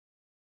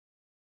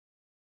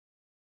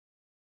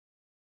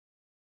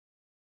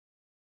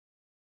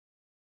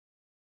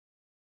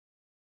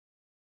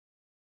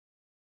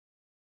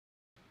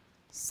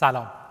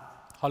سلام،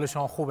 حال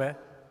شما خوبه؟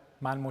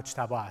 من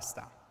مجتبی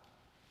هستم.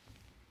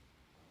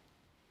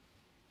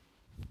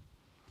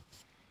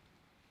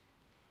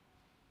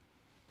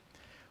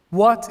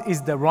 What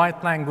is the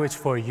right language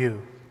for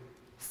you?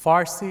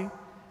 Farsi,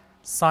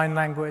 sign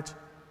language,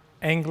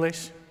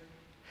 English?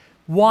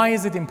 Why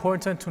is it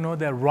important to know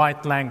the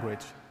right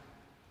language?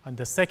 On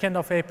the 2nd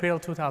of April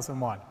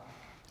 2001,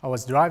 I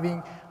was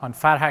driving on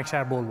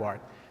Farhakshar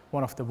Boulevard,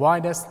 one of the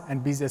widest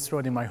and busiest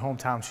roads in my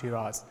hometown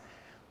Shiraz,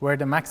 where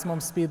the maximum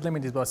speed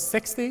limit was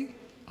 60.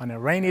 On a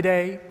rainy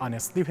day, on a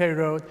slippery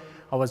road,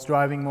 I was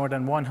driving more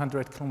than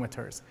 100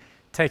 kilometers,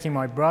 taking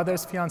my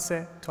brother's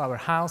fiancée to our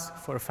house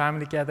for a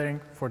family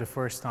gathering for the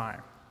first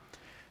time.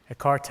 A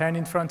car turned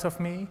in front of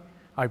me,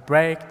 I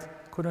braked,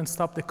 couldn't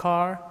stop the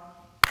car,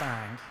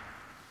 bang.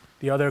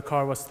 The other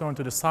car was thrown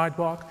to the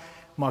sidewalk,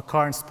 my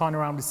car spun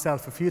around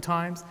itself a few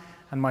times,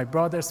 and my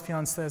brother's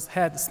fiancée's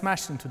head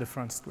smashed into the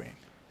front screen.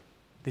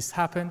 This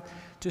happened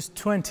just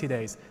 20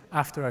 days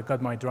after I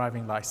got my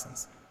driving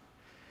license.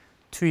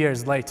 2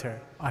 years later,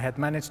 I had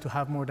managed to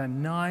have more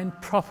than 9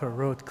 proper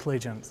road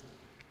collisions.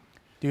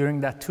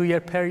 During that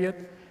 2-year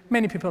period,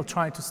 many people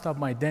tried to stop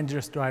my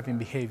dangerous driving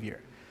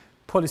behavior.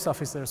 Police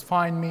officers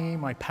fined me,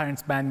 my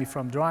parents banned me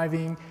from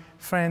driving,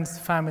 friends,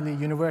 family,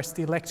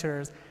 university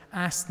lecturers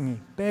asked me,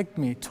 begged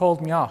me,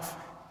 told me off.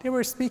 They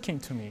were speaking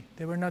to me.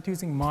 They were not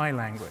using my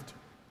language.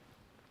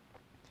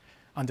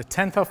 On the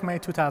 10th of May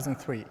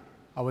 2003,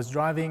 I was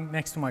driving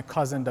next to my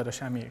cousin Dada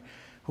Shamir,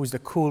 who's the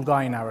cool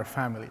guy in our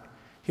family.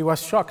 He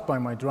was shocked by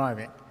my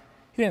driving.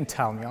 He didn't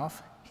tell me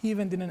off. He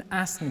even didn't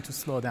ask me to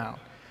slow down.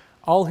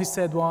 All he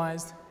said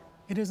was,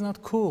 "It is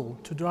not cool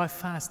to drive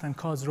fast and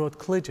cause road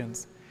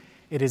collisions.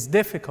 It is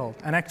difficult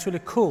and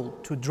actually cool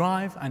to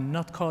drive and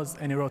not cause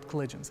any road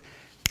collisions."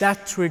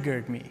 That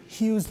triggered me.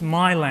 He used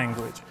my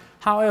language.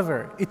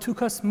 However, it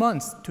took us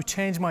months to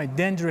change my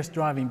dangerous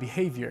driving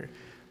behavior.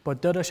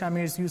 But Dada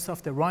Shamir's use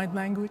of the right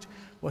language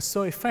was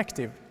so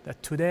effective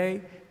that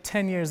today,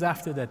 10 years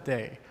after that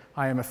day,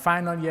 I am a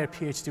final year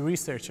PhD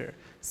researcher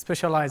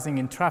specializing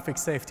in traffic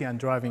safety and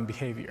driving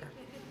behavior.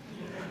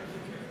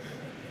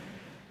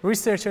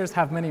 Researchers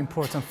have many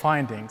important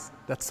findings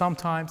that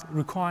sometimes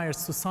require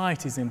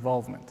society's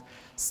involvement,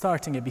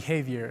 starting a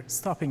behavior,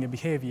 stopping a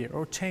behavior,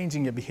 or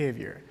changing a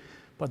behavior.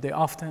 But they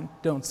often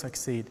don't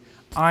succeed,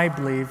 I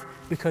believe,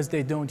 because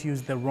they don't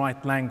use the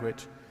right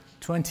language.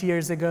 20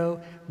 years ago,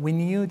 we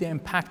knew the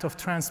impact of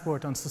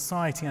transport on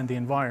society and the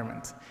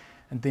environment,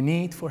 and the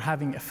need for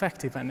having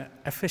effective and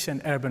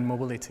efficient urban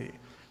mobility.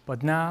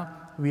 But now,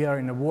 we are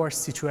in a worse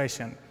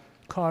situation.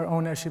 Car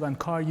ownership and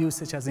car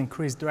usage has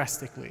increased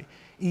drastically.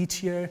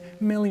 Each year,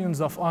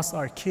 millions of us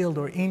are killed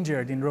or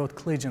injured in road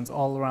collisions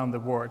all around the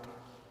world.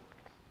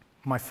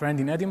 My friend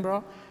in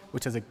Edinburgh,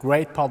 which has a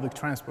great public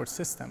transport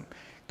system,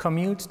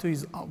 commutes to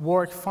his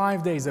work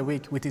 5 days a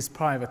week with his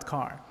private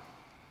car.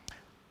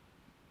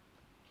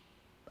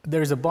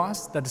 There is a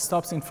bus that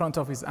stops in front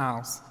of his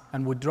house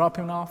and would drop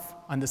him off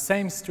on the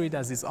same street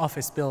as his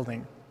office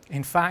building.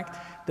 In fact,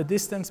 the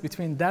distance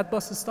between that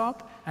bus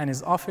stop and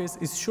his office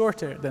is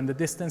shorter than the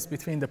distance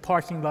between the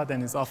parking lot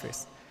and his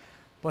office.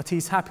 But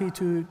he's happy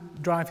to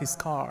drive his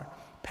car,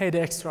 pay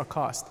the extra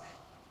cost,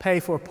 pay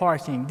for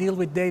parking, deal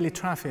with daily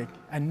traffic,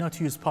 and not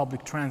use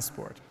public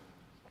transport.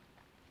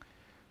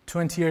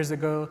 20 years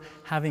ago,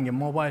 having a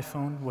mobile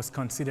phone was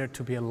considered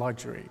to be a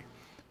luxury.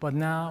 But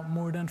now,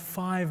 more than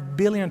 5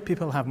 billion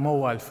people have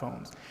mobile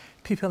phones.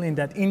 People in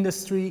that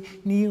industry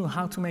knew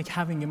how to make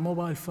having a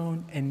mobile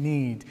phone a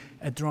need,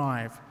 a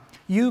drive.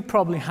 You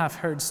probably have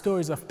heard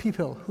stories of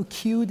people who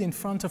queued in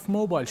front of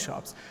mobile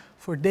shops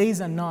for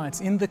days and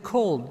nights in the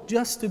cold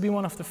just to be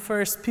one of the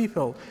first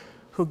people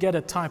who get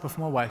a type of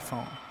mobile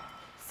phone.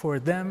 For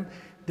them,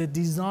 the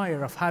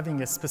desire of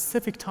having a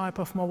specific type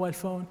of mobile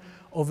phone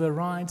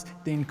overrides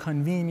the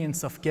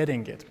inconvenience of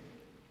getting it.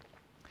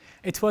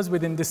 It was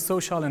within this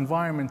social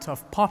environment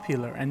of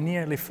popular and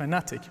nearly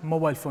fanatic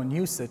mobile phone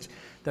usage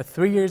that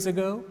 3 years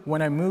ago,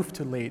 when I moved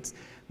to Leeds,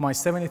 my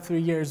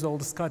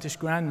 73-year-old Scottish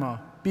grandma,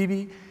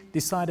 Bibi,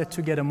 decided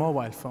to get a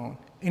mobile phone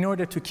in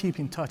order to keep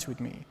in touch with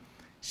me.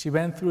 She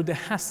went through the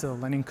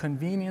hassle and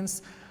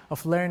inconvenience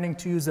of learning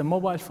to use a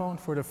mobile phone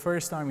for the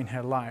first time in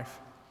her life.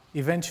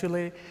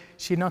 Eventually,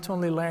 she not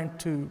only learned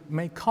to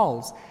make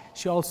calls,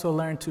 she also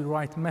learned to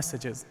write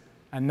messages.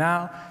 And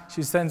now,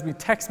 she sends me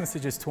text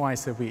messages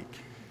twice a week.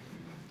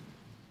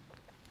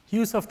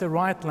 Use of the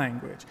right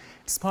language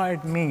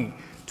inspired me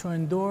to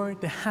endure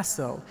the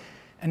hassle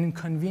and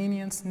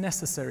inconvenience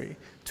necessary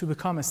to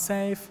become a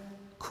safe,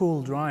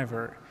 cool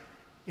driver.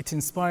 It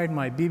inspired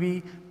my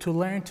Bibi to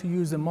learn to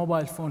use a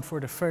mobile phone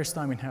for the first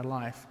time in her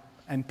life,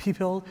 and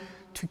people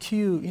to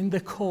queue in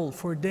the cold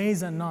for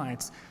days and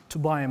nights to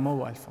buy a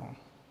mobile phone.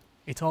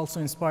 It also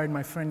inspired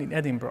my friend in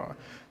Edinburgh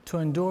to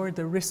endure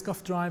the risk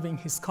of driving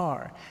his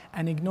car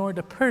and ignore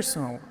the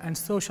personal and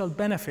social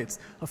benefits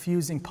of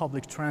using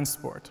public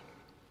transport.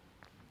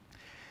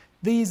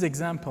 These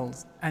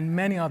examples and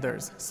many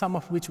others, some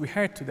of which we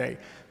heard today,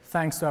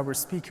 thanks to our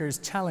speakers'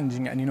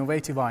 challenging and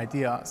innovative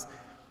ideas,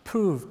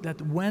 prove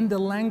that when the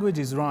language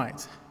is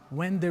right,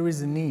 when there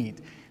is a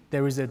need,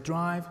 There is a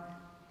drive,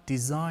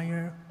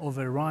 desire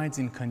overrides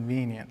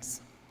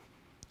inconvenience.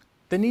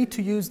 The need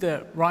to use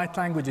the right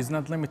language is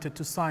not limited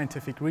to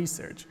scientific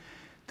research.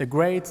 The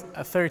great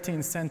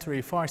 13th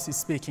century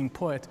Farsi-speaking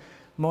poet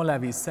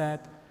Molavi said,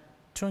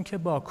 چون که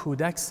با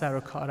کودک سر و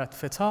کارت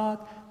فتاد،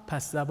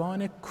 پس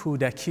زبان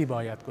کودکی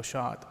باید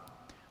گشاد.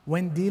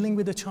 When dealing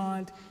with a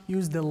child,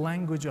 use the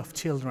language of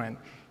children.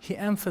 He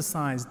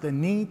emphasized the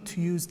need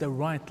to use the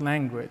right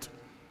language.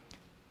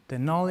 The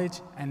knowledge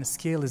and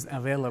skill is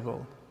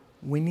available.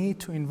 We need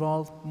to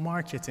involve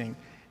marketing,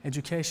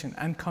 education,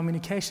 and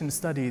communication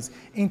studies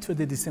into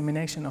the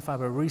dissemination of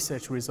our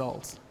research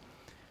results.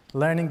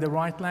 Learning the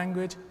right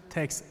language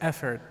takes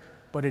effort,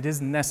 but it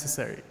is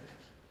necessary.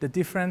 The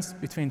difference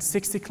between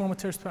 60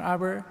 kilometers per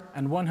hour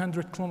and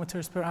 100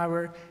 kilometers per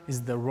hour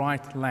is the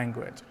right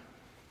language.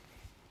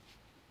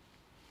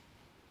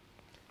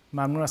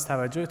 ممنون از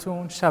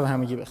توجهتون. شب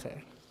همگی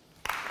بخیر.